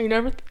You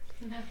nervous?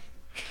 No.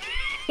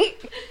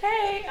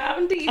 Hey,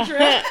 I'm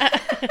Deidre.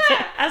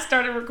 I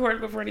started recording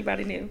before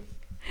anybody knew.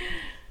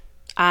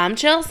 I'm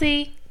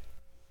Chelsea.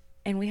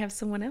 And we have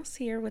someone else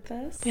here with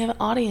us. We have an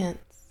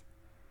audience.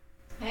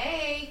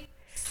 Hey.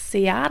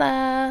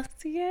 Ciara.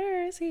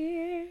 Sierra's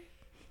here.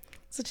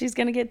 So she's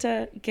going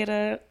to get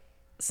a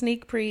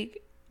sneak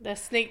peek. The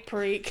sneak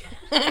peek.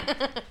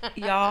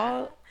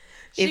 Y'all.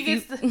 She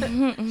gets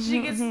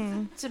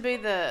to be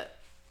the...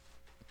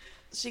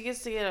 She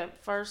gets to get a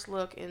first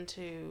look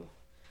into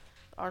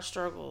our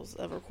struggles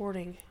of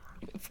recording.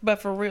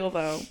 But for real,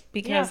 though.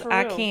 Because for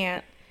I real.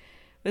 can't.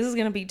 This is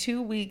going to be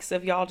 2 weeks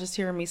of y'all just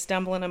hearing me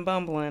stumbling and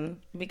bumbling.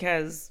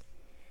 Because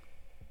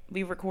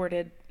we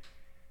recorded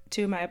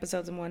 2 of my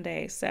episodes in one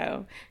day.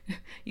 So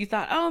you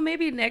thought, oh,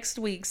 maybe next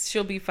week's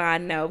she'll be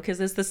fine. No,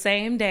 because it's the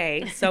same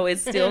day. So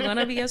it's still going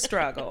to be a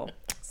struggle.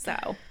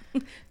 So,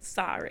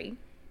 sorry.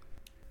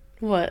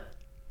 What?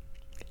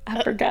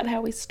 I forgot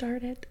how we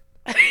started.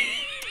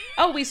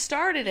 Oh, we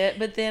started it,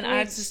 but then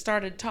I just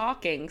started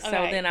talking. So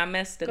Okay. then I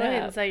messed it Go up.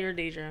 ahead and say you're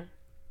Deidre.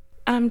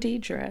 I'm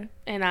Deidre.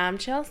 And I'm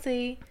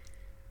Chelsea.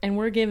 And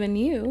we're giving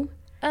you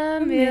A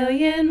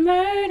million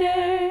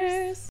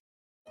murders.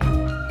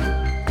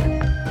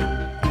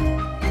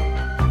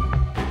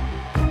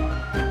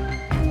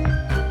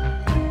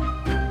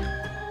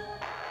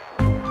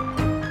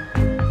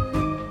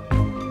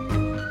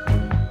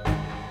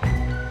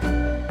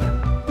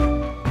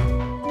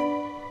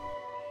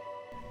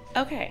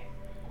 Okay,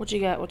 What you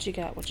got? What you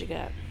got? What you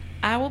got?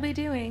 I will be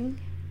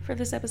doing for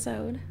this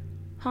episode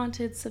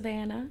Haunted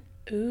Savannah.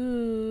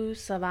 Ooh,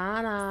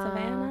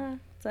 Savannah.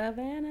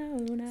 Savannah.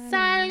 Una.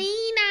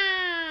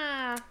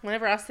 Selena.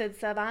 Whenever I said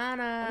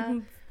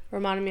Savannah,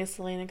 reminded me of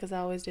Selena because I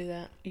always do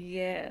that.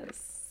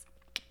 Yes.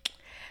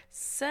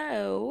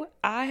 So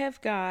I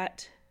have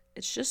got,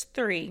 it's just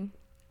three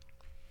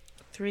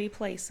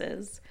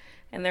places,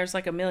 and there's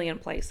like a million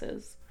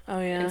places Oh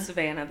yeah. in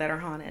Savannah that are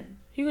haunted.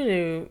 You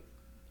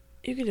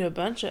could do a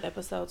bunch of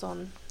episodes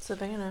on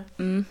Savannah.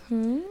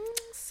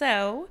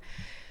 So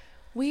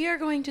we are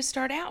going to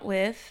start out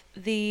with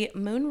the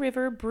Moon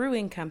River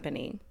Brewing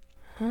Company.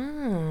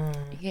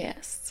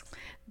 Yes.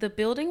 The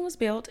building was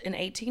built in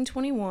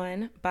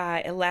 1821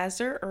 by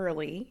Elazar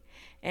Early,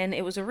 and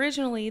it was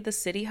originally the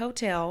city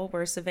hotel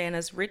where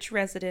Savannah's rich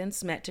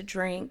residents met to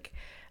drink.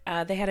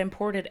 They had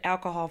imported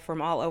alcohol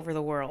from all over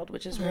the world,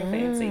 which is real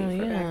fancy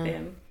for back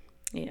then.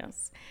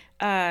 Yes.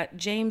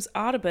 James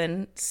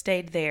Audubon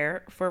stayed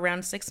there for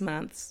around 6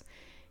 months.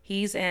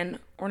 He's an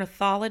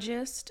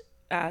ornithologist,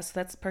 so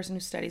that's the person who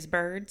studies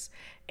birds,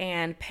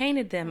 and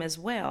painted them as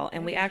well.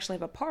 And we actually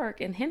have a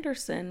park in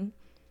Henderson,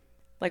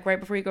 like right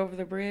before you go over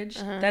the bridge.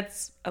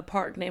 That's a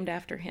park named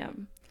after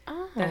him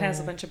that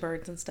has a bunch of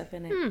birds and stuff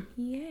in it.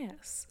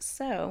 Yes.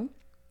 So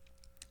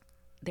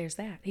there's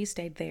that. He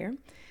stayed there.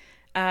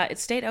 It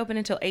stayed open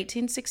until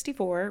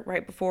 1864,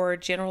 right before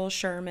General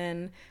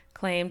Sherman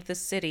claimed the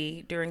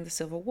city during the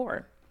Civil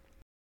War.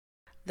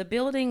 The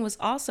building was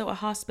also a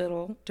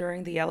hospital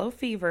during the yellow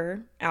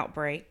fever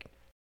outbreak.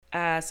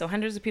 So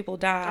hundreds of people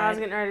died. I was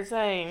getting ready to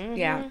say.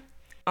 Yeah,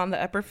 on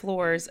the upper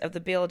floors of the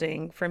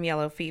building from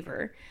yellow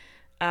fever.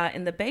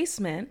 In the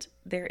basement,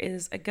 there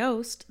is a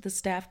ghost the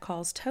staff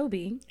calls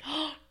Toby.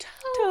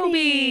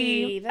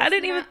 Toby!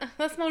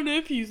 That's my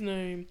nephew's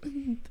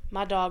name.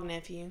 My dog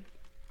nephew.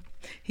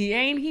 He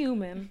ain't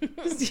human.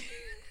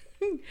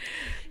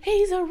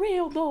 He's a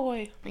real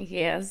boy.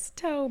 Yes,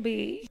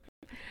 Toby.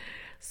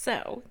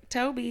 So,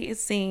 Toby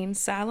is seen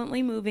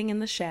silently moving in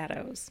the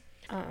shadows.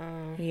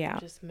 Yeah.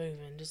 Just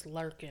moving, just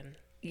lurking.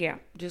 Yeah,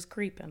 just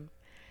creeping.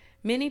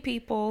 Many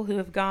people who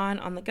have gone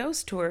on the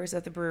ghost tours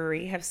of the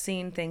brewery have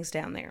seen things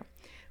down there.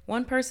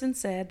 One person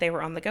said they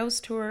were on the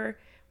ghost tour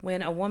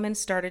when a woman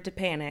started to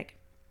panic,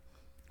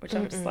 which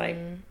I'm just like,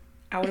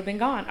 I would have been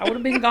gone.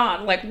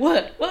 Like,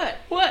 what?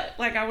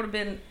 Like, I would have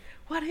been,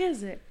 what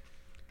is it?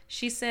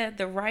 She said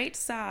the right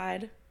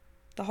side,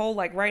 the whole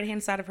like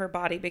right-hand side of her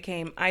body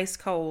became ice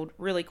cold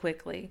really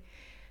quickly.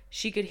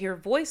 She could hear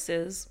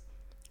voices,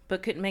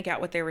 but couldn't make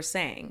out what they were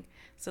saying.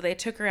 So they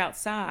took her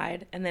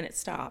outside and then it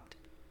stopped.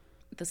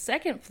 The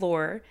second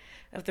floor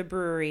of the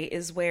brewery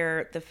is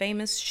where the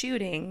famous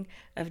shooting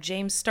of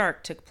James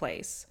Stark took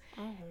place.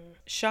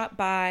 Shot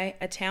by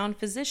a town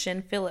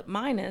physician, Philip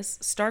Minus,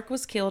 Stark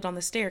was killed on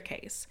the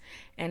staircase.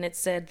 And it's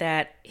said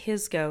that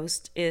his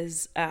ghost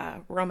is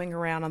roaming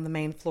around on the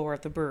main floor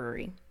of the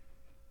brewery.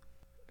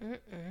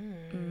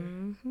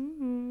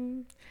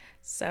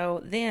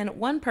 So then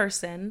one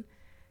person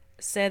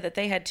said that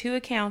they had 2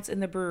 accounts in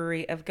the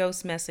brewery of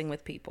ghosts messing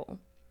with people.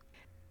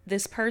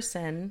 This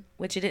person,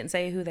 which it didn't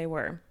say who they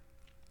were,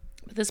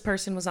 but this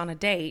person was on a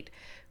date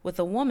with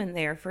a woman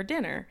there for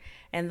dinner.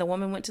 And the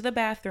woman went to the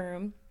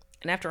bathroom.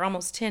 And after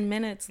almost 10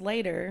 minutes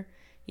later,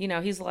 you know,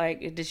 he's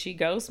like, did she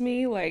ghost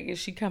me? Like, is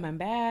she coming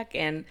back?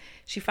 And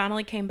she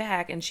finally came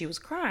back and she was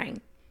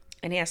crying.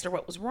 And he asked her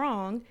what was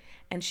wrong.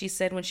 And she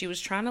said when she was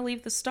trying to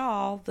leave the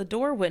stall, the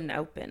door wouldn't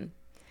open.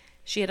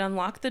 She had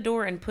unlocked the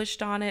door and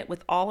pushed on it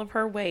with all of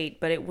her weight,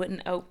 but it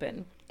wouldn't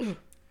open.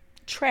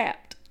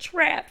 Trapped.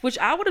 trapped, which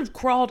I would have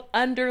crawled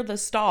under the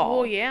stall.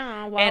 Oh,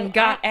 yeah. Well, and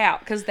got out,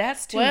 because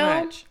that's too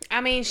much.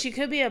 I mean, she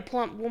could be a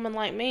plump woman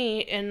like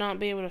me and not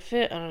be able to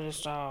fit under the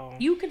stall.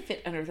 You could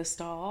fit under the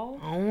stall.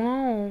 I don't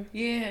know.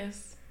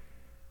 Yes.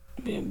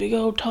 Be a big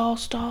old tall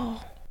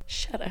stall.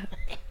 Shut up.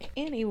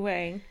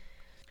 Anyway,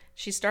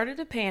 she started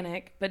to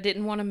panic, but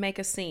didn't want to make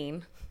a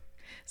scene.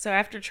 So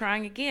after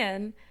trying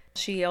again,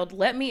 she yelled,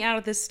 "Let me out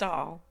of this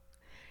stall."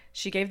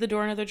 She gave the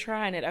door another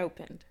try and it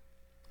opened.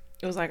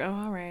 It was like, oh,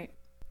 all right.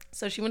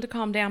 So she went to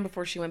calm down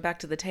before she went back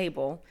to the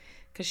table,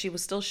 because she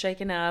was still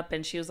shaken up,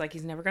 and she was like,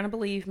 he's never going to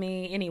believe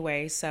me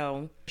anyway.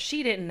 So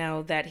she didn't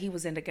know that he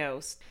was into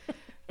ghosts.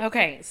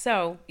 Okay,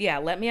 so yeah,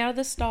 let me out of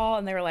the stall.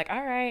 And they were like,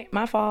 all right,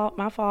 my fault,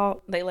 my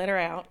fault. They let her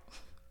out.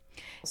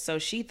 So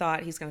she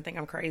thought, he's going to think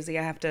I'm crazy.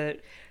 I have to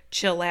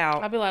chill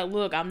out. I'd be like,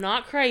 look, I'm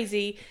not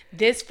crazy.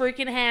 This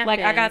freaking happened. Like,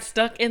 I got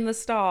stuck in the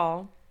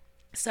stall.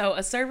 So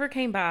a server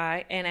came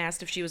by and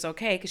asked if she was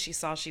okay, because she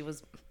saw she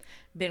was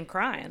been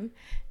crying.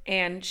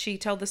 And she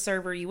told the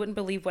server, you wouldn't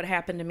believe what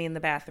happened to me in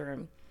the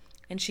bathroom.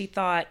 And she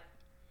thought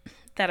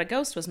that a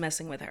ghost was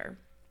messing with her.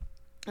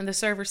 And the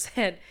server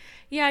said,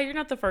 yeah, you're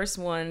not the first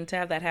one to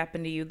have that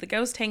happen to you. The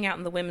ghosts hang out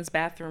in the women's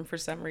bathroom for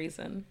some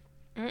reason.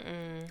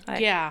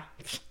 Yeah.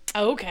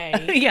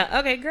 Okay. Yeah,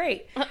 okay,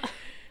 great.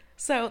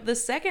 So the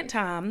second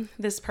time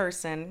this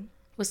person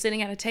was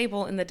sitting at a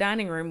table in the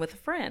dining room with a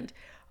friend,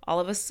 all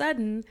of a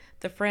sudden,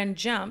 the friend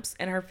jumps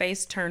and her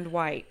face turned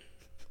white.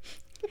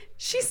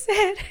 She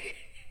said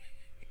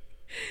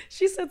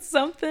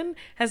something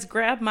has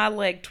grabbed my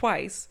leg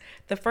twice.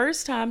 The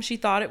first time she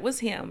thought it was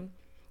him,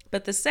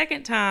 but the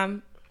second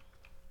time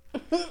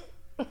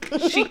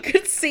she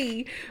could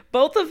see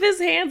both of his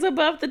hands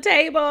above the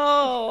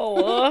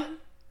table.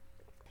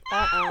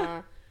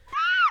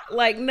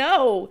 Like,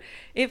 no.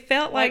 It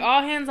felt like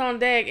all hands on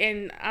deck,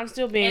 and I'm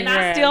still being grabbed.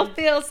 I still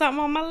feel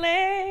something on my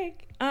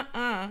leg.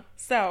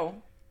 So,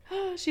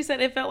 she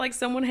said it felt like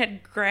someone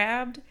had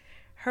grabbed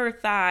her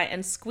thigh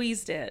and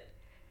squeezed it.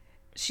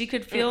 She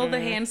could feel the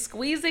hand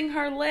squeezing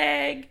her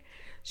leg.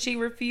 She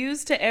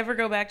refused to ever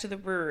go back to the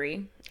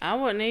brewery. I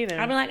wouldn't either.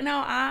 I'd be like,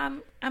 no,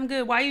 I'm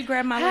good. Why you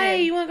grab my leg?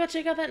 Hey, you want to go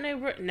check out that new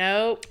brewery?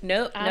 Nope.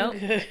 I'm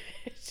good.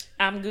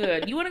 I'm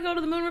good. You want to go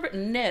to the Moon River?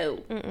 No.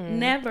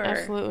 Never.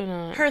 Absolutely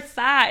not. Her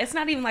thigh, it's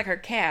not even like her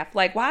calf.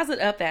 Like, why is it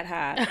up that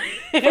high?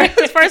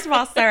 First of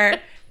all, sir.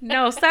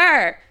 No,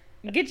 sir.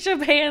 Get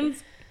your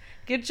hands,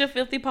 get your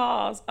filthy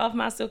paws off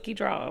my silky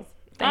drawers.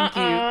 Thank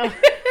you.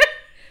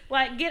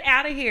 Like, get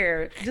out of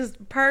here.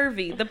 Just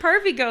pervy. The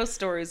pervy ghost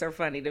stories are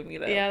funny to me,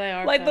 though. Yeah, they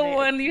are like funny. The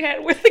one you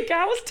had where the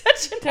guy was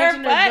touching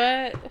her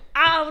butt.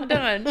 I'm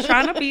done.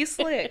 Trying to be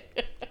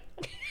slick.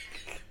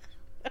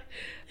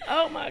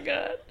 Oh, my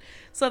God.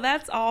 So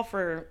that's all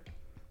for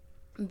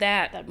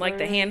that like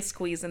the hand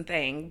squeezing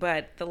thing.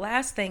 But the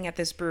last thing at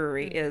this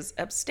brewery is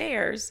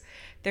upstairs.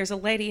 There's a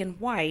lady in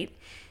white.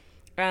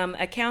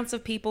 Accounts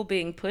of people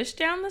being pushed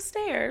down the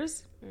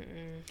stairs.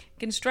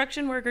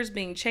 Construction workers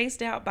being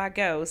chased out by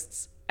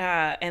ghosts.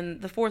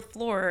 And the fourth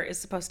floor is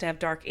supposed to have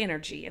dark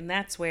energy. And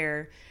that's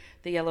where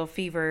the yellow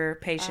fever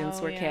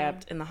patients were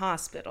kept in the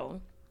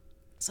hospital.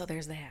 So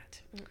there's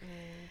that.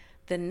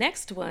 The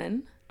next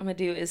one I'm going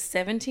to do is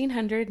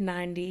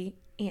 1790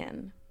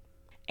 N.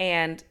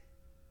 And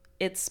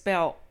it's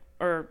spelled,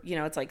 or,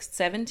 it's like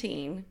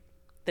 17,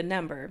 the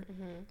number,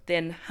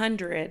 then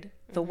 100,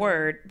 the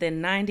word,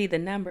 then 90, the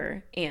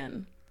number,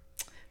 N.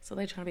 So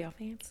they're trying to be all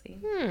fancy.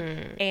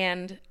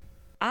 And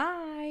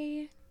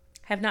I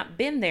have not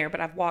been there,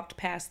 but I've walked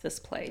past this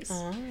place.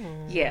 Oh.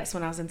 Yes,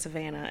 when I was in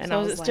Savannah. And so I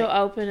was is it still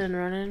open and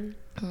running?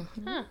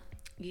 Huh.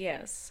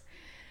 Yes.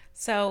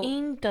 So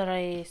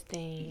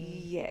interesting.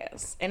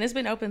 Yes. And it's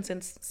been open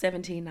since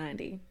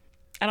 1790.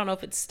 I don't know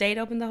if it stayed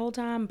open the whole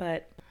time,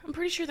 but I'm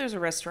pretty sure there's a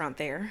restaurant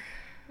there.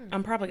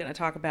 I'm probably going to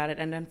talk about it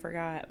and then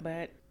forgot,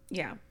 but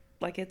yeah,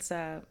 like it's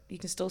you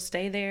can still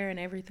stay there and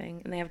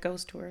everything, and they have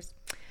ghost tours.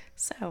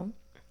 So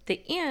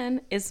the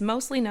inn is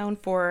mostly known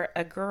for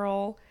a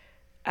girl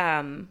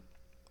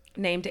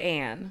named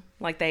Anne.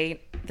 Like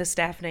the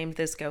staff named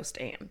this ghost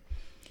Anne.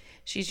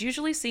 She's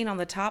usually seen on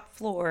the top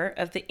floor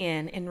of the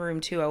inn in room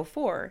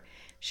 204.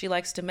 She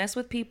likes to mess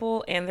with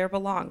people and their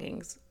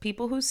belongings.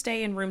 People who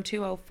stay in room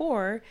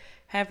 204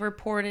 have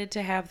reported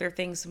to have their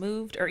things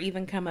moved or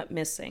even come up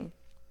missing.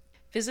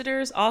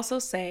 Visitors also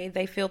say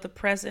they feel the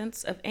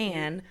presence of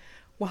Anne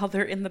while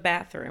they're in the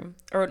bathroom.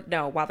 Or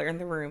no, while they're in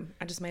the room.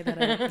 I just made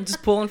that up. I'm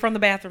just pulling from the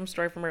bathroom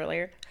story from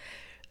earlier.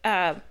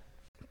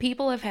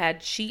 People have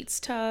had sheets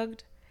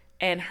tugged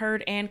and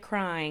heard Anne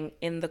crying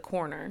in the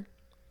corner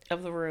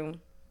of the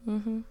room.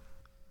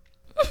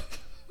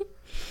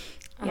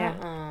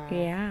 Yeah.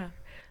 Yeah.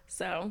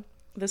 So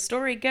the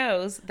story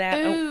goes that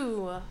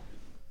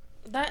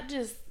that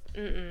just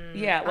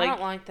yeah, like, I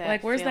don't like that.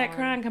 Like, where's feeling. that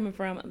crying coming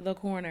from? The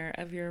corner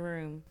of your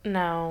room.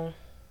 No.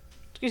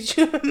 Could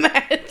you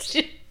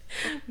imagine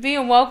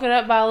being woken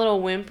up by a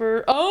little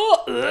whimper?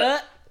 Oh, no.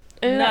 That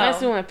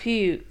makes me want to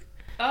puke.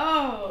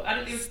 Oh, I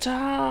didn't even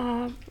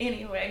stop.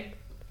 Anyway,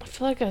 I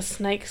feel like a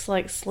snake's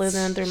like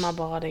slithering through my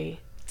body.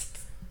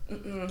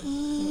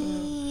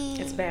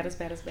 It's bad, it's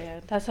bad, it's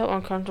bad. That's how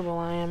uncomfortable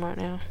I am right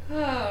now.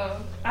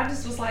 Oh, I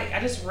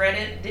just read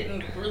it,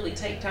 didn't really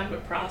take time to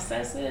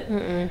process it,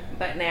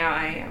 but now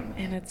I am,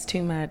 and it's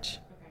too much.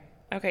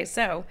 Okay,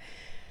 so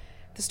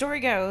the story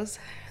goes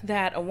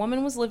that a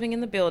woman was living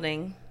in the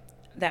building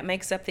that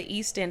makes up the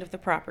east end of the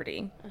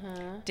property.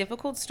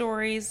 Difficult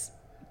stories,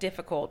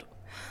 difficult.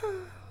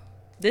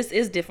 This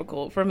is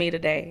difficult for me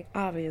today,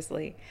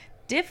 obviously.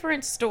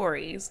 Different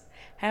stories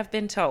have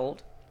been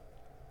told,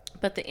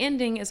 but the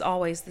ending is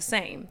always the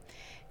same.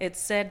 It's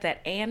said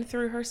that Anne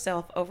threw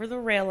herself over the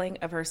railing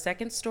of her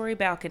second-story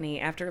balcony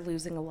after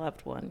losing a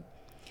loved one.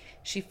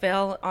 She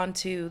fell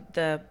onto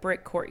the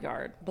brick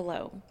courtyard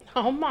below.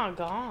 Oh my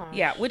gosh.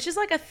 Yeah, which is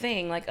like a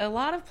thing. Like a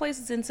lot of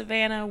places in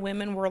Savannah,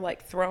 women were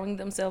like throwing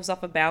themselves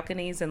off of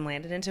balconies and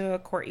landed into a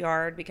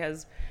courtyard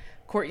because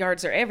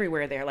courtyards are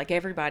everywhere there. Like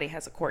everybody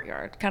has a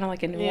courtyard, kind of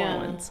like in New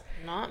Orleans.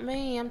 Not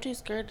me. I'm too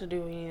scared to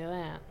do any of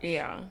that.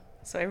 Yeah.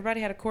 So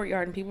everybody had a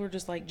courtyard and people were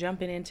just like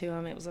jumping into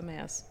them. It was a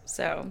mess.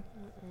 So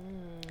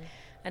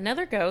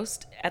another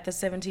ghost at the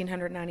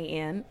 1790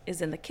 Inn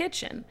is in the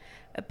kitchen.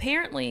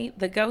 Apparently,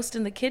 the ghost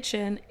in the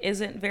kitchen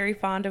isn't very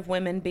fond of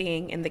women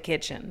being in the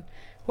kitchen.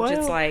 Which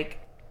it's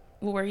like,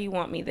 well, where you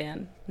want me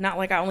then? Not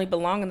like I only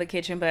belong in the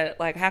kitchen, but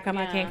like, how come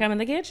I can't come in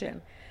the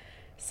kitchen?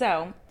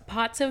 So,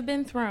 pots have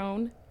been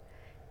thrown,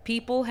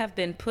 people have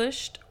been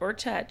pushed or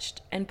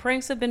touched, and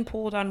pranks have been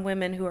pulled on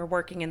women who are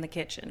working in the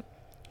kitchen.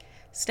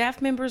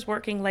 Staff members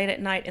working late at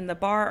night in the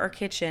bar or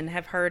kitchen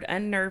have had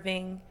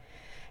unnerving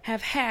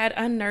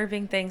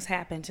things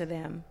happen to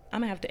them.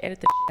 I'm going to have to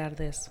edit the shit out of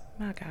this.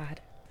 My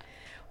God.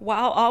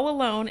 While all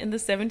alone in the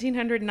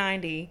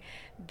 1790,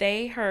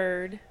 they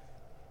heard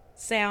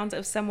sounds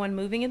of someone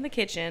moving in the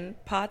kitchen,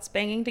 pots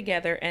banging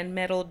together, and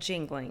metal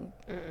jingling.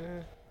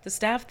 The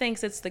staff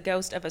thinks it's the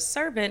ghost of a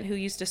servant who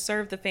used to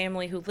serve the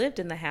family who lived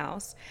in the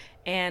house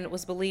and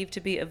was believed to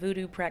be a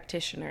voodoo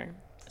practitioner.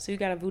 So you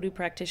got a voodoo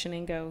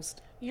practicing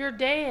ghost. You're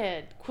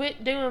dead.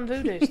 Quit doing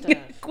voodoo stuff.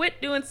 Quit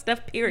doing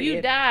stuff, period.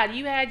 You died.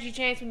 You had your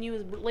chance when you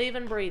was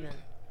living, breathing.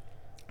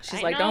 She's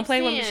Ain't like, no don't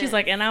play with me. sense. She's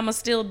like, and I'ma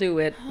still do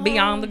it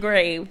beyond the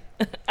grave.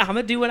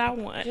 I'ma do what I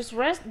want. Just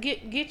rest.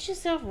 Get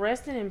yourself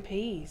rested in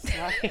peace.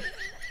 Like,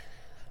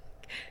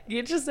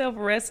 Get yourself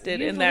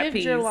rested you've in that lived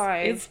peace. your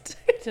life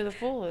to the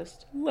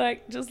fullest.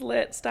 Like, just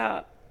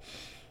stop.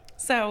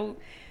 So,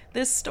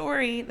 this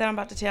story that I'm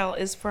about to tell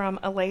is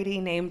from a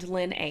lady named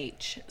Lynn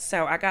H.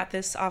 So, I got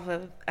this off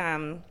of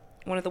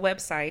one of the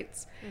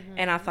websites,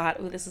 and I thought,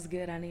 oh, this is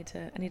good. I need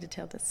to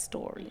tell this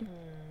story.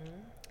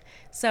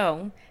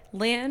 So,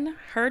 Lynn,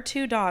 her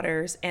two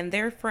daughters, and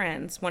their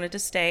friends wanted to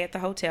stay at the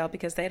hotel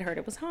because they had heard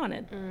it was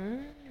haunted.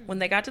 When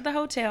they got to the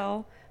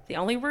hotel, the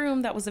only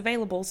room that was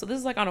available, so this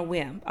is like on a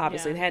whim,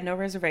 obviously. Yeah. They had no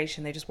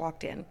reservation. They just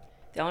walked in.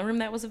 The only room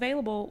that was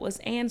available was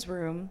Anne's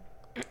room,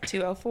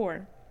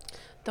 204.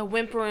 The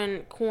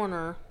whimpering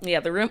corner. Yeah,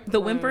 the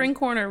whimpering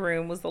corner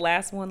room was the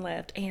last one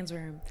left, Anne's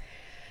room.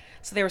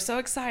 So they were so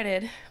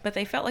excited, but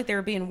they felt like they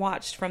were being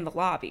watched from the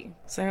lobby.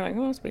 So they're like,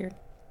 oh, it's weird.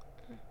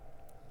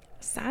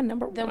 Sign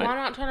number one. Then why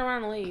not turn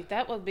around and leave?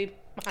 That would be...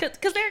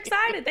 Because they're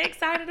excited. They're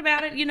excited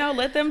about it. You know,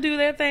 let them do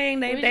their thing.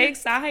 They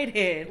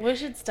excited. We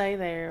should stay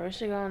there. We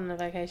should go on a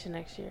vacation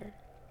next year.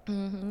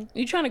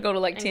 You trying to go to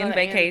like And 10 go to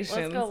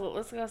vacations.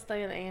 Let's go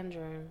stay in Anne's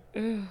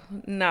room.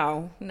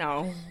 No.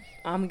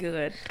 I'm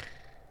good.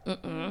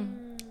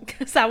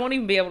 Because I won't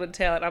even be able to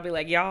tell it. I'll be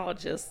like, y'all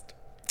just...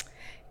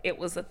 It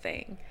was a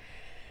thing.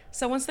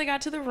 So once they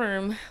got to the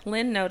room,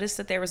 Lynn noticed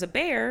that there was a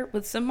bear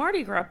with some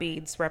Mardi Gras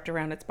beads wrapped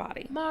around its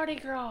body. Mardi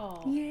Gras.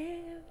 Yes,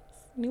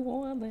 New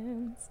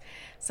Orleans.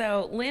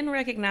 So Lynn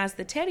recognized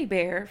the teddy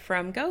bear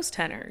from Ghost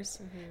Hunters.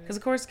 Because,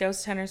 of course,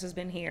 Ghost Hunters has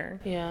been here.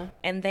 Yeah.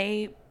 And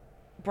they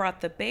brought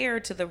the bear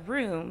to the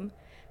room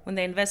when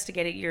they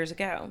investigated years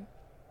ago.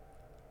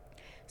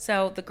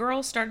 So the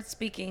girl started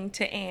speaking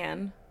to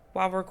Anne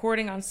while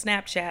recording on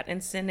Snapchat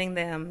and sending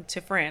them to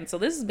friends. So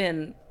this has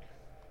been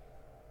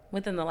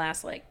within the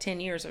last like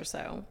 10 years or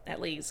so, at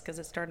least, because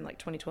it started in like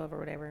 2012 or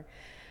whatever.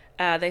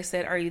 They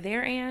said, are you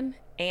there, Anne?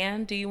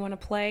 Anne, do you want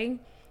to play?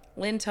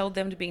 Lynn told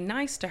them to be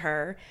nice to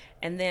her,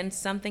 and then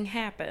something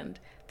happened.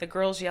 The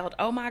girls yelled,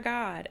 oh my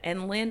God,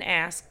 and Lynn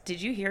asked, did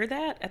you hear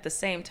that? At the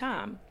same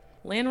time.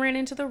 Lynn ran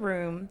into the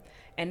room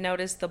and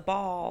noticed the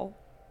ball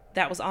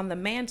that was on the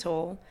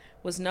mantle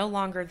was no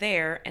longer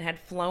there and had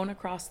flown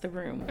across the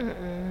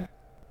room.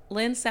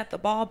 Lynn set the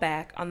ball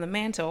back on the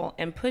mantle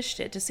and pushed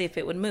it to see if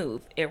it would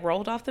move. It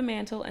rolled off the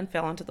mantle and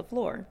fell onto the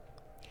floor.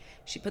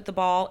 She put the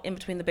ball in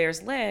between the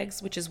bear's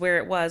legs, which is where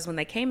it was when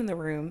they came in the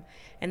room,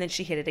 and then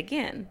she hit it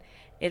again.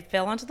 It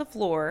fell onto the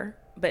floor,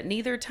 but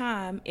neither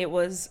time it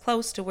was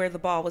close to where the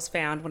ball was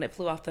found when it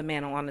flew off the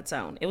mantle on its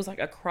own. It was like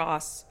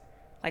across,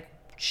 like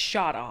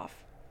shot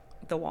off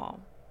the wall,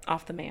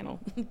 off the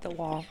mantle, the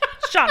wall,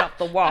 shot off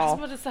the wall.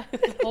 I was about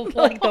to say the wall.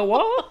 Like the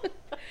wall?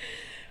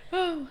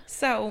 Oh,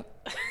 so...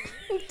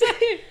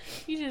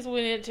 You just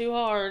went in too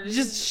hard.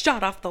 Just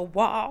shot off the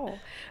wall.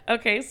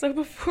 Okay, so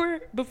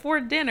before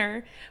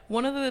dinner,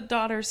 one of the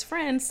daughter's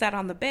friends sat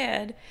on the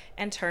bed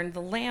and turned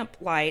the lamp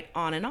light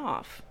on and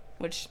off.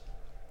 which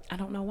I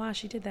don't know why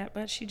she did that,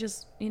 but she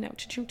just,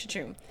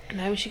 cha-choo.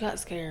 Maybe she got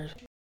scared.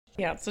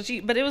 Yeah,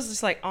 but it was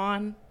just like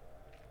on,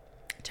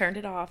 turned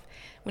it off.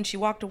 When she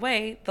walked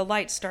away, the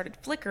light started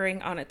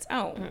flickering on its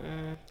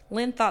own.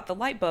 Lynn thought the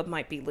light bulb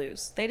might be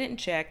loose. They didn't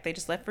check. They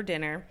just left for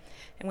dinner.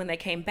 And when they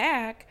came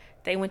back,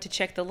 they went to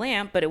check the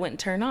lamp, but it wouldn't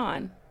turn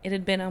on. It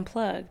had been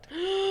unplugged.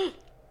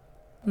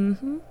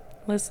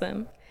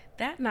 Listen.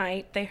 That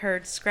night, they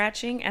heard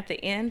scratching at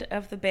the end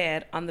of the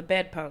bed on the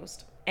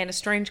bedpost and a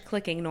strange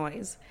clicking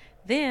noise.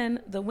 Then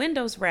the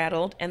windows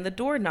rattled and the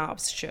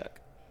doorknobs shook.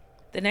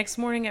 The next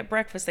morning at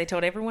breakfast, they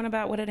told everyone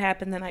about what had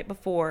happened the night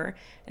before,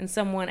 and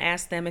someone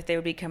asked them if they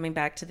would be coming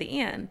back to the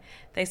inn.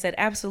 They said,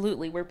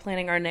 absolutely, we're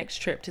planning our next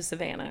trip to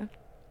Savannah.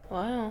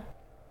 Wow.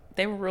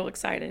 They were real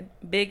excited,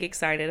 big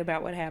excited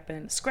about what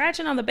happened.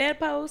 Scratching on the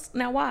bedpost?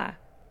 Now why?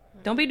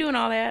 Don't be doing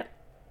all that.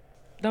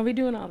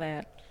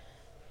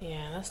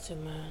 Yeah, that's too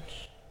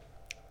much.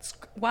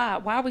 Why?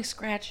 Why are we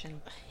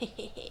scratching?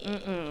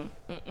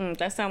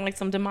 That sounds like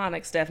some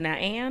demonic stuff. Now,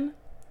 Anne,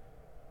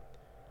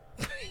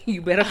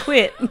 you better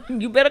quit.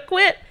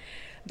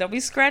 Don't be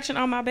scratching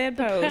on my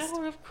bedpost. The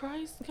power of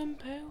Christ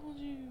compels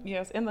you.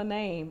 Yes, in the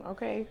name,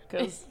 okay?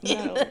 Because,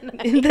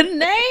 in the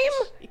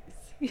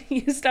name?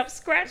 You stop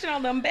scratching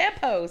on them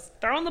bedposts.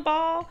 Throwing the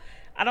ball.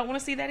 I don't want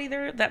to see that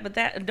either.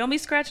 Don't be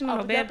scratching on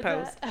the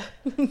bedpost.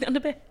 On the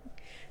bed.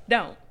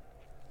 Don't.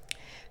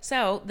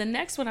 So, the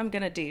next one I'm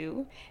going to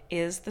do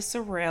is the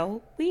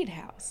Sorrel Weed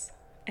House.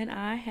 And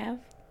I have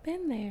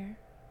been there.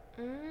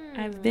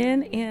 I've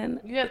been in...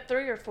 You have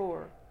 3 or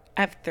 4? I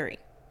have 3.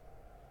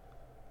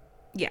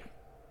 Yeah.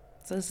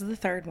 So, this is the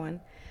third one.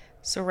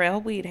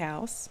 Sorrel Weed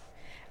House.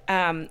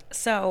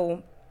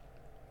 So,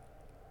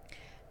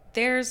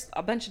 there's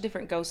a bunch of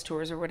different ghost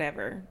tours or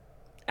whatever.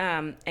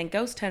 And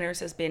Ghost Hunters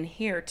has been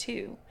here,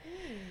 too.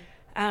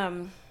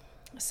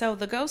 So,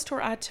 the ghost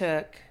tour I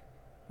took...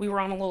 We were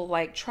on a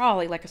little,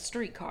 trolley, like a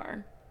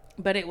streetcar.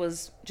 But it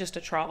was just a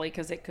trolley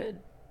because it could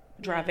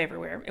drive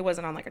everywhere. It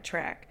wasn't on, a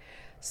track.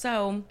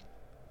 So,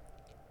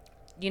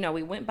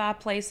 we went by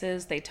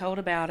places. They told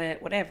about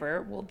it,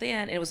 whatever. Well,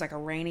 then it was, a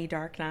rainy,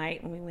 dark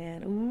night. And we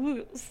went, ooh,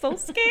 it was so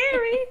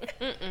scary.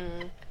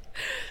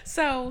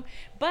 So,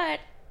 but...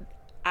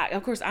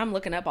 of course, I'm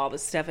looking up all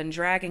this stuff and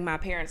dragging my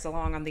parents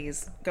along on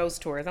these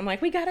ghost tours. I'm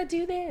like, we got to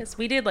do this.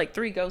 We did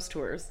 3 ghost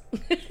tours.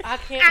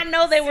 I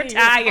know they were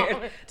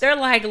tired. They're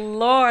like,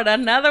 Lord,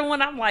 another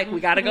one. I'm like, we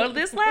got to go to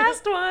this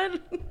last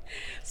one.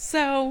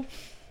 So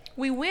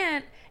we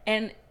went,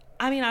 and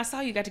I saw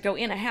you got to go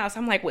in a house.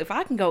 I'm like, well, if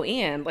I can go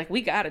in, we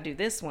got to do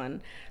this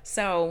one.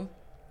 So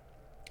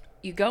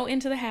you go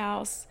into the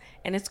house,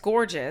 and it's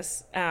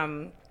gorgeous.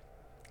 And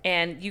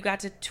you got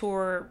to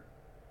tour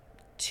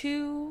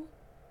 2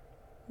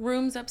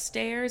 rooms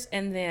upstairs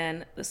and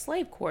then the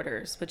slave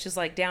quarters, which is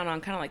down on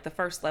kind of the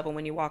first level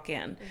when you walk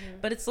in.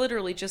 But it's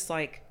literally just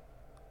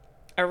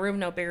a room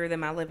no bigger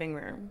than my living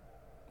room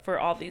for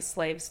all these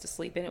slaves to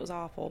sleep in. It was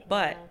awful.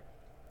 But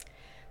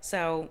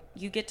so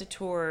you get to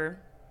tour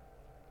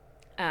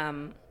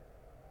the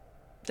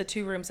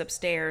 2 rooms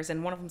upstairs,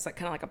 and one of them's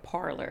kind of like a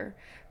parlor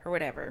or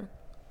whatever.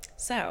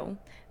 So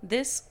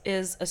this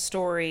is a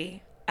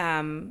story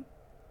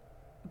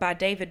by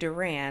David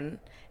Duran,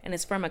 and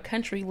it's from a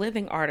Country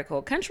Living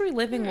article. Country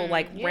Living will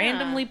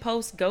randomly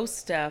post ghost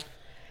stuff.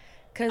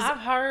 Cause I've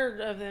heard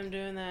of them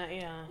doing that,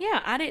 yeah.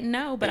 Yeah, I didn't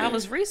know, but I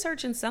was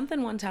researching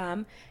something one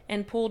time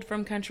and pulled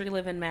from Country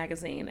Living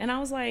magazine. And I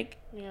was like,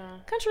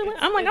 Country Living?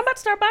 I'm about to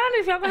start buying it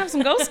if y'all gonna have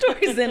some ghost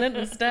stories in it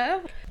and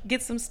stuff.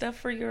 Get some stuff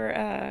for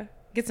your,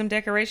 get some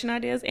decoration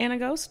ideas and a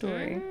ghost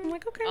story. I'm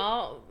like, okay.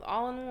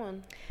 All in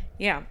one.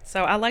 Yeah,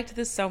 so I liked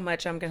this so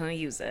much, I'm going to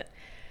use it.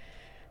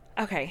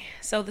 Okay,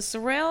 so the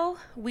Sorrel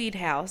Weed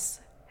House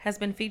has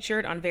been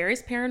featured on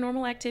various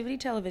paranormal activity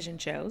television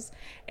shows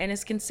and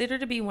is considered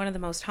to be one of the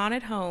most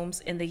haunted homes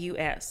in the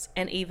U.S.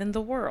 and even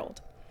the world.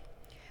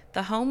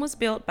 The home was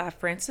built by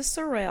Francis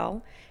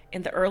Sorrel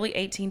in the early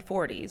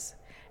 1840s,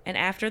 and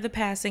after the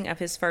passing of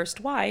his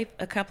first wife,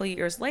 a couple of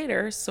years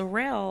later,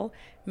 Sorrel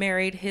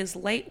married his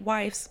late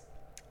wife's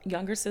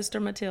younger sister,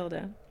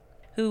 Matilda,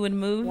 who would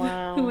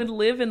who would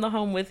live in the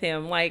home with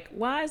him.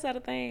 Why is that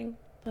a thing?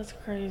 That's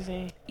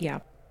crazy. Yeah.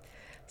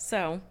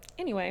 So,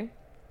 anyway...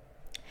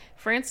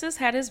 Francis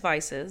had his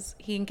vices.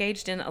 He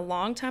engaged in a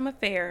long-time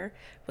affair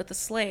with a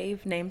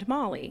slave named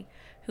Molly,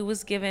 who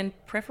was given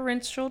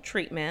preferential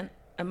treatment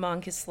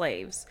among his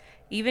slaves,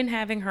 even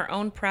having her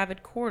own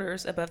private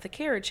quarters above the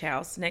carriage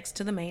house next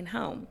to the main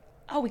home.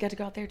 Oh, we got to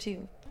go out there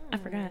too. I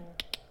forgot.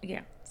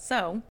 Yeah.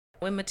 So,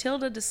 when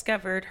Matilda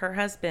discovered her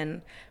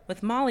husband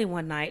with Molly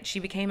one night, she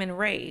became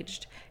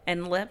enraged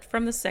and leapt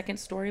from the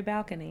second-story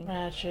balcony,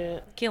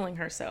 killing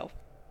herself.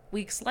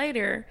 Weeks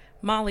later,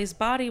 Molly's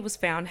body was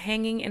found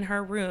hanging in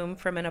her room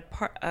from an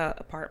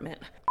apartment.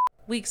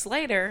 Weeks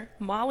later,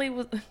 Molly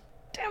was...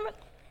 Damn it.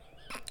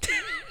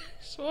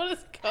 What is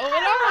going on?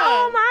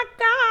 Oh, my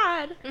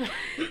God.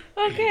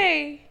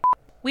 Okay.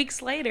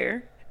 Weeks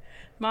later,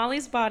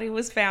 Molly's body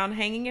was found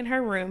hanging in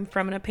her room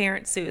from an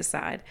apparent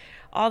suicide,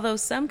 although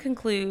some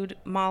conclude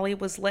Molly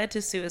was led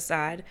to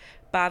suicide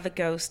by the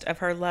ghost of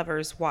her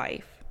lover's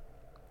wife.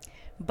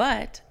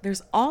 But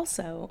there's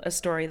also a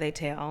story they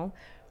tell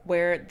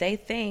where they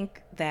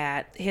think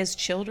that his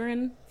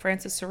children,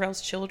 Francis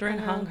Sorrell's children,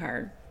 hung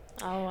her.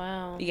 Oh,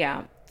 wow.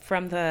 Yeah,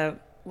 from the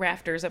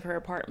rafters of her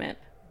apartment.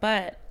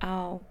 But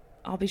I'll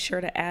be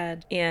sure to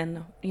add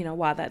in,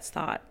 why that's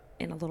thought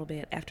in a little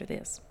bit after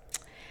this.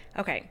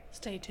 Okay.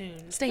 Stay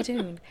tuned. Stay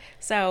tuned.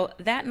 So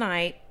that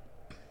night,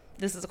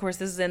 this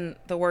is in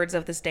the words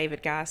of this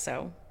David guy,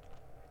 so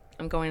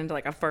I'm going into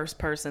like a first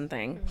person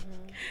thing.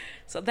 Mm-hmm.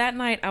 So that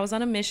night, I was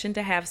on a mission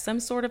to have some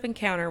sort of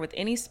encounter with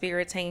any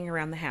spirits hanging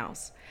around the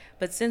house.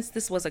 But since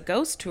this was a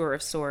ghost tour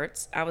of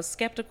sorts, I was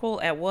skeptical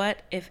at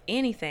what, if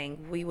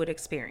anything, we would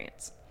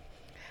experience.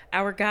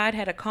 Our guide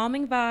had a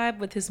calming vibe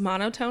with his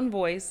monotone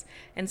voice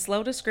and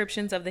slow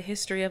descriptions of the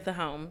history of the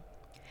home.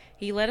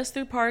 He led us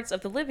through parts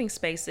of the living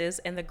spaces,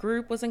 and the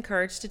group was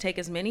encouraged to take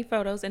as many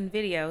photos and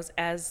videos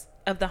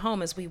of the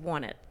home as we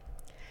wanted.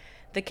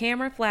 The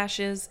camera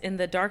flashes in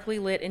the darkly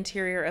lit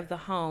interior of the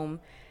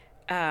home,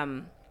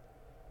 and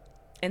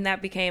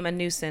that became a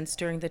nuisance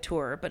during the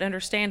tour. But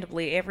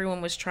understandably, everyone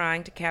was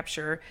trying to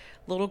capture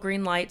little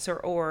green lights or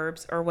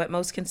orbs, or what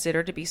most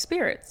consider to be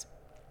spirits.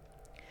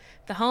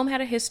 The home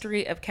had a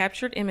history of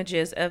captured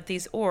images of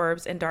these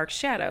orbs and dark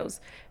shadows,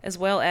 as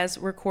well as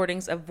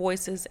recordings of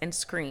voices and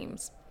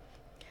screams.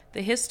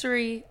 The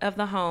history of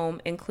the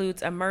home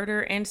includes a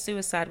murder and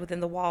suicide within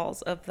the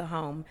walls of the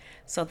home,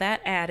 so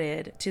that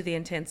added to the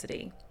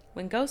intensity.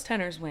 When ghost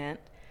hunters went,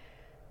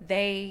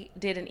 they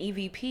did an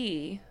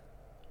EVP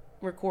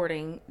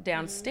recording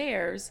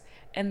downstairs,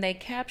 and they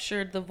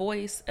captured the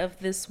voice of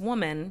this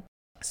woman.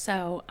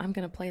 So I'm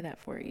going to play that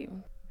for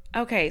you.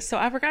 Okay, so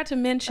I forgot to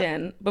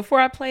mention, before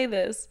I play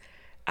this,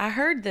 I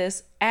heard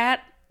this at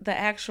the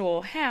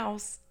actual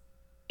house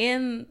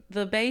in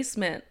the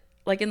basement,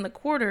 like in the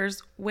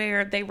quarters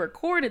where they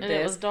recorded and this.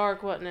 It was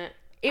dark, wasn't it?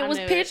 It was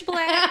pitch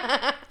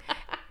black.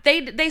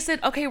 They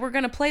said, okay, we're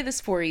going to play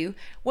this for you.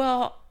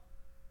 Well,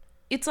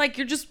 it's like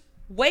you're just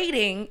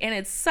waiting and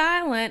it's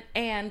silent,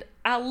 and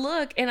I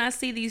look and I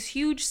see these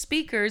huge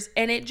speakers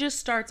and it just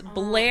starts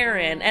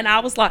blaring, and I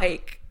was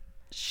like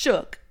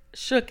shook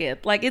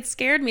it. Like, it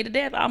scared me to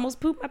death. I almost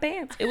pooped my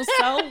pants. It was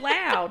so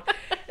loud.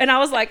 And I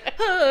was like,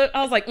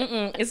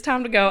 it's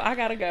time to go. I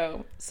gotta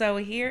go. So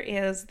here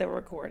is the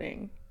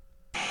recording.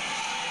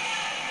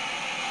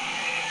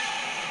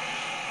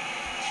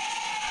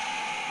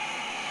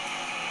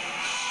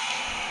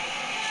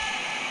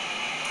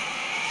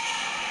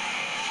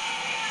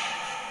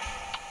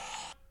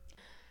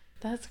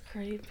 That's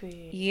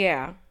creepy.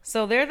 Yeah.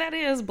 So there that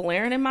is,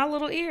 blaring in my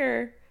little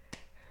ear.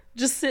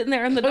 Just sitting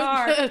there in the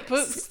dark.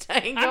 Poop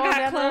stain I going got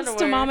down close the to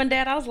underwear. Mom and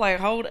Dad. I was like,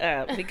 hold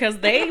up. Because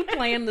they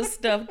playing this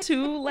stuff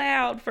too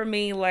loud for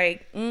me.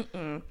 Like,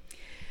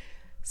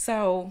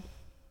 So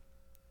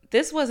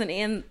this wasn't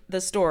in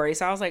the story.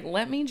 So I was like,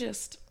 let me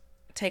just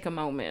take a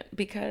moment.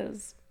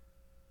 Because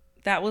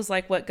that was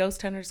like what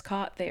ghost hunters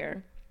caught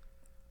there.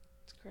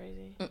 It's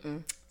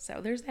crazy. So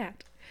there's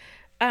that.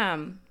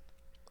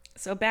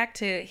 So back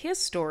to his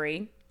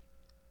story.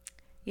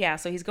 Yeah,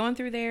 so he's going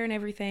through there and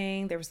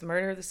everything. There was the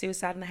murder, the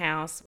suicide in the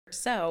house.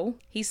 So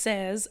he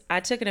says, I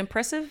took an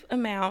impressive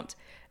amount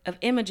of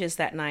images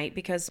that night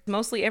because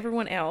mostly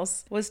everyone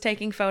else was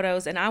taking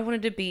photos, and I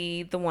wanted to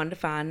be the one to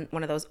find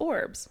one of those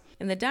orbs.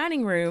 In the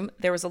dining room,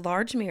 there was a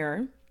large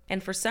mirror,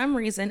 and for some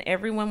reason,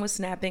 everyone was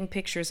snapping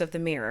pictures of the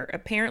mirror,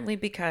 apparently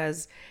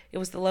because it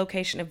was the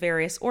location of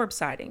various orb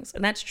sightings.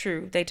 And that's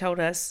true. They told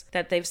us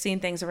that they've seen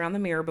things around the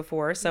mirror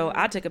before, so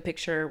I took a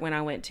picture when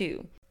I went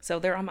too. So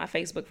they're on my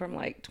Facebook from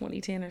like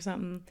 2010 or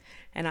something,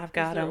 and I've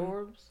got them.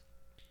 Orbs?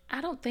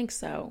 I don't think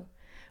so,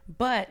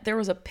 but there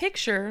was a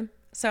picture.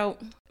 So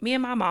me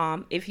and my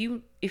mom, if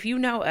you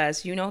know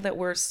us, you know that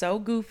we're so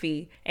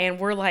goofy, and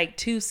we're like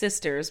two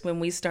sisters when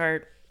we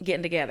start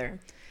getting together.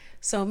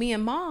 So me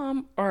and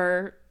Mom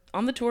are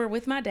on the tour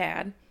with my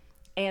dad,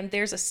 and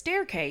there's a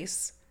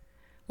staircase.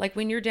 Like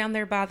when you're down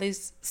there by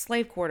these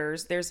slave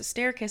quarters, there's a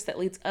staircase that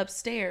leads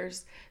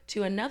upstairs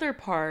to another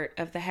part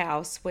of the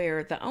house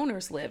where the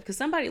owners live, because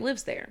somebody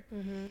lives there.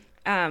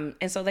 And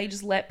so they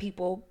just let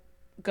people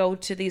go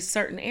to these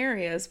certain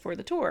areas for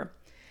the tour.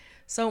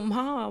 So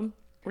Mom,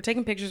 we're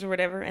taking pictures or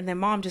whatever, and then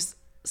Mom just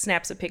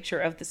snaps a picture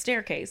of the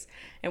staircase.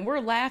 And we're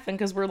laughing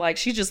because we're like,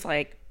 she's just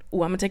like,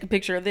 oh, I'm going to take a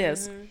picture of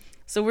this.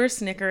 So we're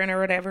snickering or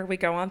whatever. We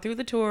go on through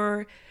the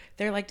tour.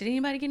 They're like, did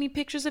anybody get any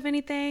pictures of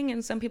anything?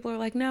 And some people are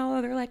like,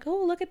 no. They're like,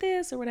 oh, look at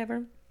this or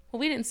whatever. Well,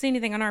 we didn't see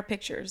anything on our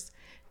pictures.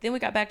 Then we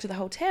got back to the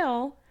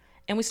hotel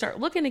and we start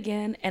looking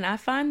again. And I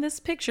find this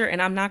picture,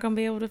 and I'm not going to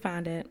be able to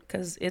find it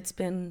because it's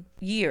been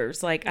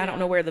years. Like, I don't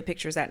know where the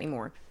picture's at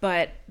anymore.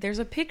 But there's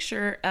a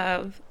picture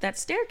of that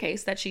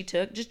staircase that she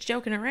took, just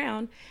joking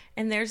around.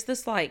 And there's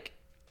this like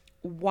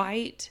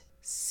white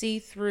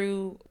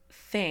see-through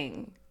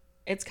thing.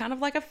 It's kind of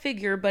like a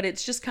figure, but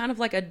it's just kind of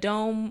like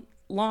a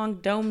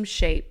long dome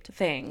shaped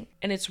thing,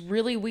 and it's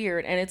really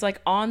weird, and it's like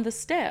on the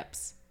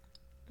steps.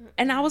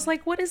 And I was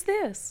like, what is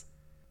this?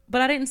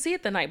 But I didn't see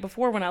it the night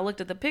before when I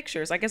looked at the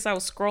pictures. I guess I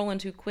was scrolling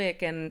too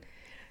quick and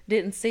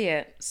didn't see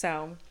it.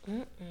 So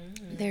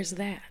there's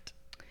that.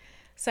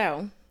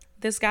 So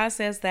this guy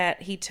says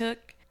that he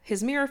took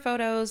his mirror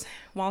photos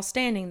while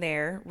standing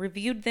there,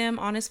 reviewed them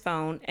on his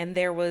phone, and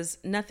there was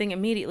nothing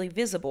immediately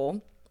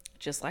visible,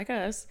 just like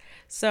us.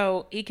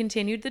 So he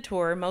continued the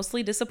tour,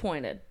 mostly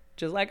disappointed,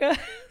 just like us.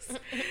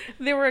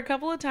 There were a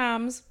couple of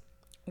times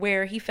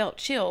where he felt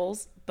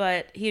chills,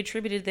 but he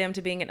attributed them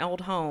to being an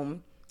old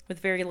home with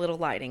very little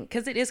lighting,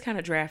 because it is kind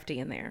of drafty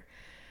in there,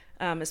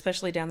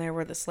 especially down there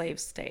where the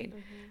slaves stayed.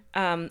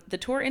 The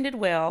tour ended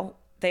well.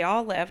 They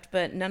all left,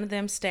 but none of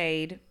them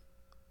stayed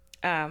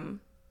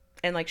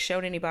and like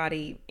showed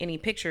anybody any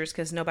pictures,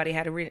 because nobody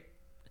had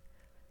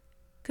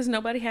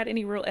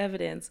any real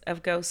evidence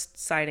of ghost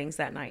sightings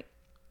that night.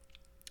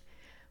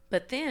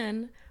 But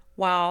then,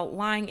 while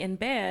lying in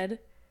bed,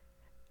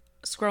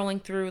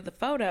 scrolling through the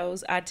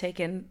photos I'd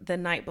taken the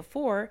night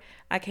before,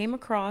 I came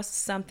across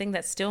something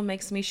that still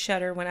makes me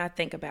shudder when I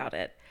think about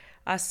it.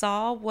 I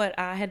saw what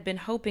I had been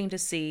hoping to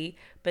see,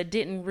 but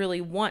didn't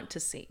really want to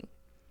see.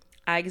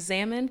 I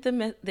examined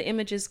the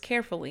images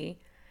carefully.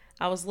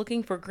 I was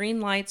looking for green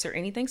lights or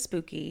anything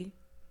spooky,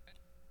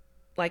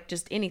 like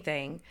just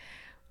anything,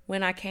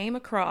 when I came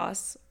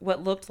across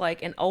what looked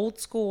like an old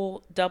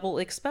school double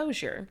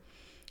exposure.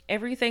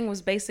 Everything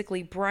was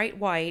basically bright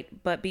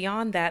white, but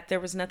beyond that, there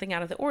was nothing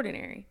out of the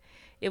ordinary.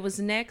 It was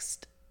the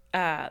next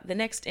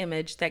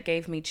image that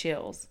gave me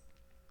chills.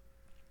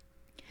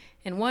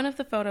 In one of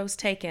the photos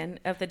taken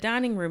of the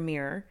dining room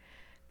mirror,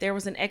 there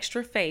was an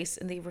extra face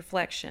in the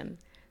reflection.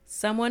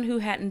 Someone who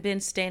hadn't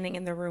been standing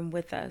in the room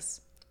with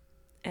us.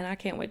 And I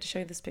can't wait to show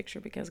you this picture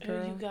because,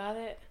 girl. Oh, you got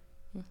it?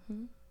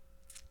 Mm-hmm.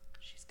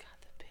 She's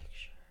got the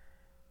picture.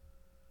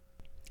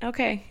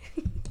 Okay.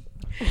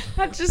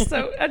 I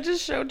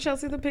just showed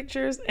Chelsea the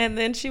pictures, and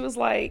then she was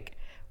like,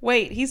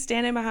 wait, he's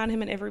standing behind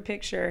him in every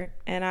picture.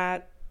 And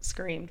I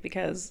screamed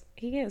because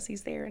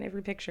he's there in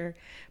every picture,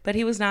 but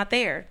he was not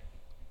there.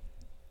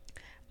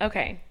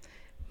 Okay.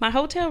 My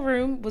hotel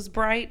room was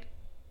bright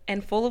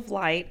and full of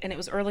light, and it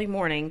was early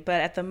morning,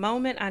 but at the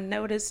moment I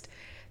noticed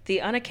the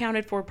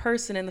unaccounted for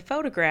person in the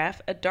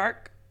photograph, a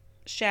dark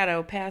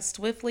shadow passed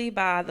swiftly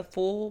by the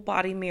full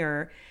body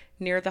mirror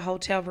near the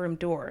hotel room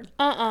door.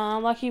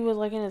 Like he was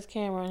like in his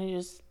camera and he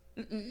just...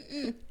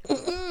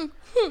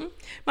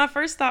 My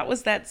first thought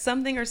was that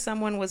something or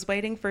someone was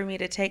waiting for me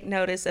to take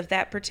notice of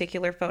that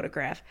particular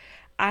photograph.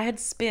 I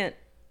had spent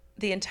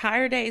the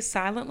entire day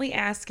silently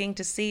asking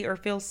to see or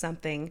feel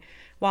something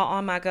while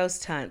on my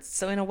ghost hunts,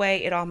 so in a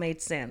way it all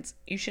made sense.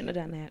 You shouldn't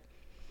have done that.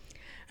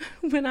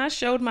 When I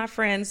showed my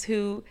friends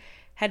who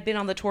had been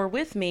on the tour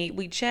with me,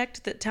 we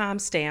checked the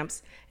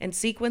timestamps and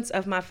sequence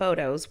of my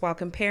photos while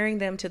comparing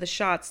them to the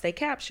shots they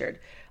captured.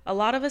 A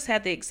lot of us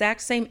had the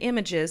exact same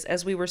images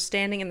as we were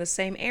standing in the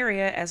same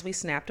area as we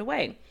snapped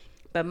away.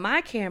 But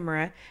my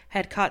camera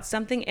had caught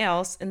something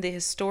else in the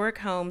historic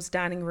home's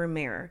dining room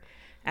mirror.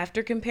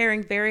 After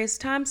comparing various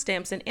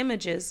timestamps and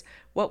images,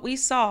 what we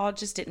saw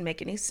just didn't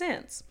make any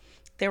sense.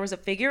 There was a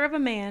figure of a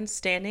man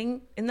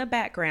standing in the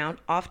background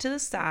off to the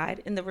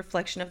side in the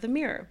reflection of the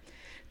mirror.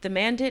 The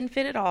man didn't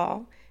fit at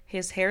all.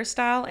 His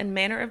hairstyle and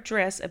manner of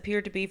dress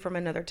appeared to be from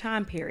another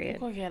time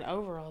period. Looked like he had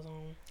overalls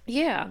on.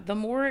 Yeah, the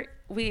more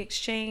we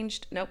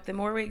examined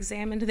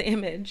the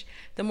image,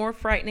 the more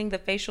frightening the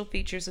facial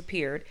features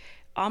appeared,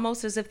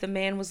 almost as if the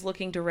man was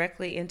looking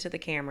directly into the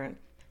camera.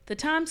 The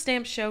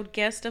timestamp showed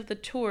guests of the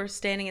tour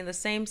standing in the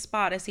same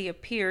spot as he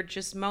appeared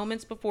just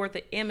moments before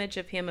the image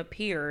of him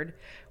appeared,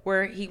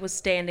 where he was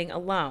standing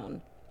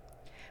alone,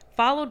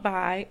 followed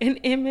by an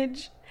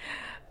image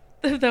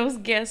of those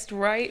guests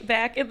right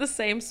back in the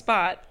same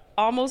spot,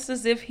 almost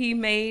as if he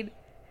made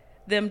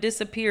them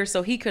disappear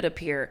so he could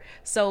appear.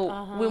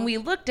 So when we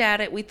looked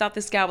at it, we thought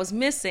this guy was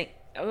missing.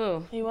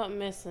 Oh, he wasn't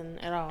missing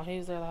at all. He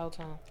was there the whole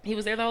time. He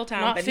was there the whole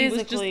time. Not but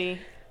physically. He was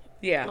just,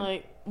 yeah.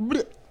 Like...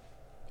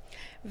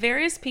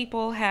 Various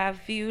people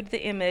have viewed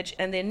the image,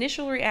 and the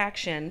initial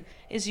reaction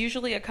is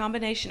usually a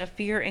combination of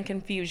fear and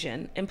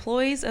confusion.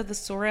 Employees of the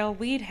Sorrel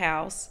Weed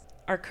House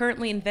are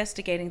currently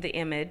investigating the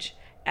image,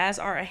 as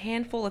are a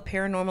handful of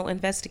paranormal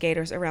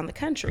investigators around the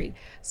country.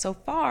 So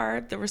far,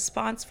 the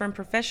response from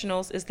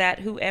professionals is that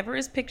whoever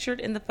is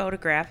pictured in the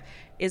photograph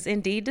is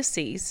indeed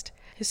deceased.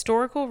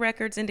 Historical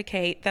records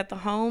indicate that the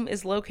home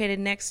is located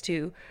next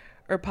to,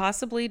 or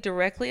possibly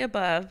directly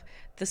above,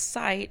 the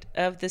site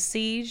of the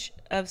Siege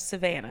of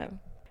Savannah,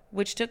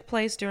 which took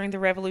place during the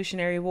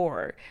Revolutionary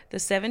War. The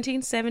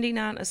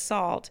 1779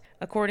 assault,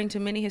 according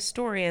to many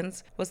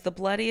historians, was the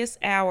bloodiest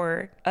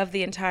hour of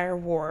the entire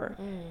war,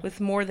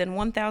 with more than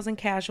 1,000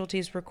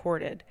 casualties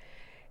recorded.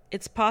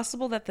 It's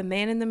possible that the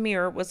man in the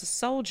mirror was a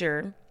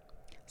soldier,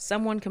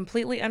 someone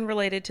completely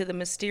unrelated to the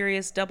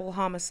mysterious double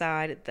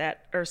suicide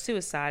that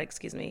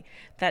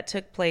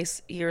took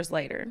place years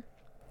later.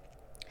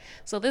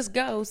 So this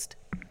ghost,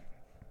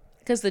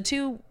 because the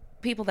two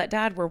people that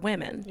died were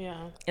women.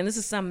 Yeah. And this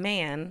is some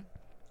man.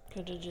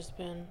 Could have just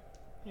been,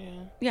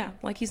 Yeah,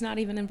 like he's not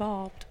even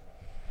involved.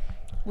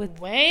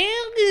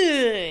 Well,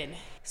 good.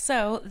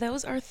 So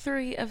those are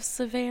 3 of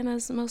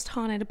Savannah's most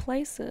haunted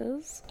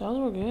places. Those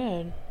were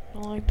good. I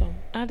liked them.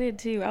 I did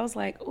too. I was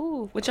like,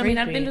 ooh. Which, I mean,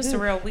 I've been to Creepy.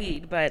 Sorrel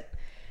Weed, but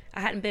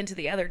I hadn't been to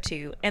the other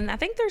 2. And I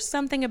think there's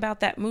something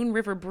about that Moon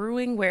River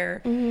Brewing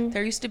where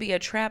there used to be a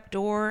trap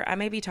door. I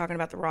may be talking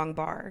about the wrong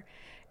bar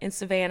in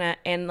Savannah.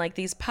 And, like,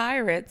 these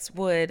pirates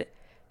would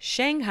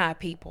Shanghai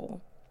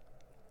people.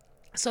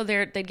 So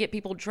they'd get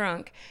people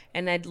drunk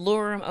and they'd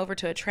lure them over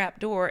to a trap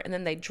door and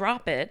then they'd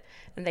drop it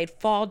and they'd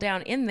fall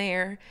down in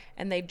there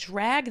and they'd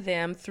drag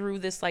them through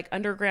this like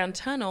underground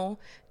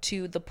tunnel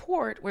to the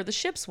port where the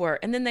ships were.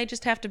 And then they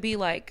just have to be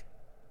like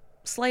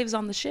slaves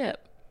on the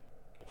ship.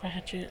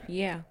 Ratchet.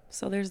 Yeah.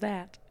 So there's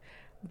that.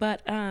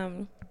 But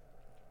I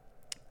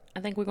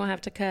think we're going to have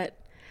to cut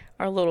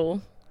our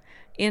little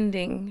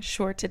ending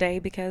short today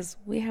because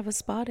we have a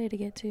spa day to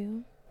get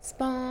to.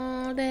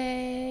 Spa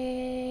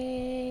day.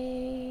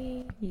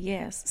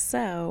 Yes.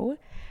 So,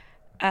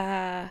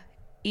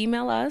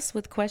 email us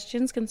with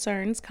questions,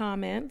 concerns,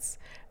 comments,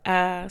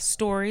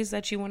 stories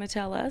that you want to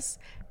tell us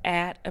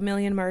at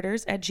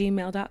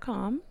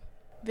amillionmurders@gmail.com.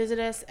 Visit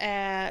us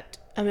at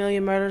A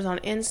Million Murders on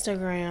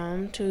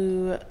Instagram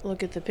to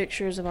look at the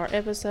pictures of our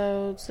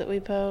episodes that we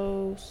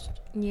post.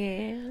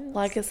 Yes.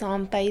 Like us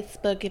on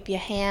Facebook if you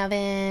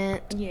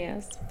haven't.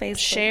 Yes.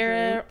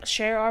 Facebook group.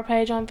 Share our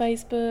page on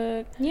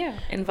Facebook. Yeah.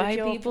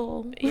 Invite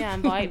people. Yeah,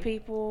 invite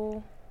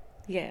people.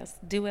 Yes.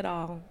 Do it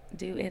all.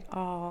 Do it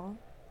all.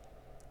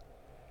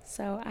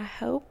 So I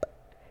hope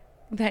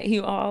that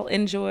you all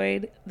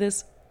enjoyed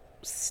this.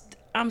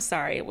 I'm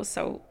sorry. It was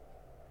so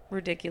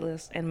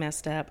ridiculous and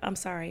messed up. I'm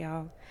sorry,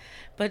 y'all.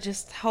 But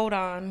just hold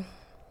on.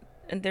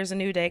 And there's a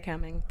new day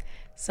coming.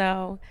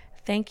 So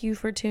thank you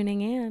for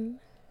tuning in.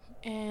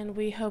 And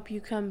we hope you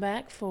come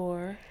back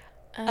for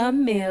a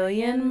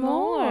million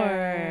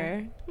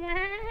more.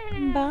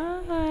 Bye.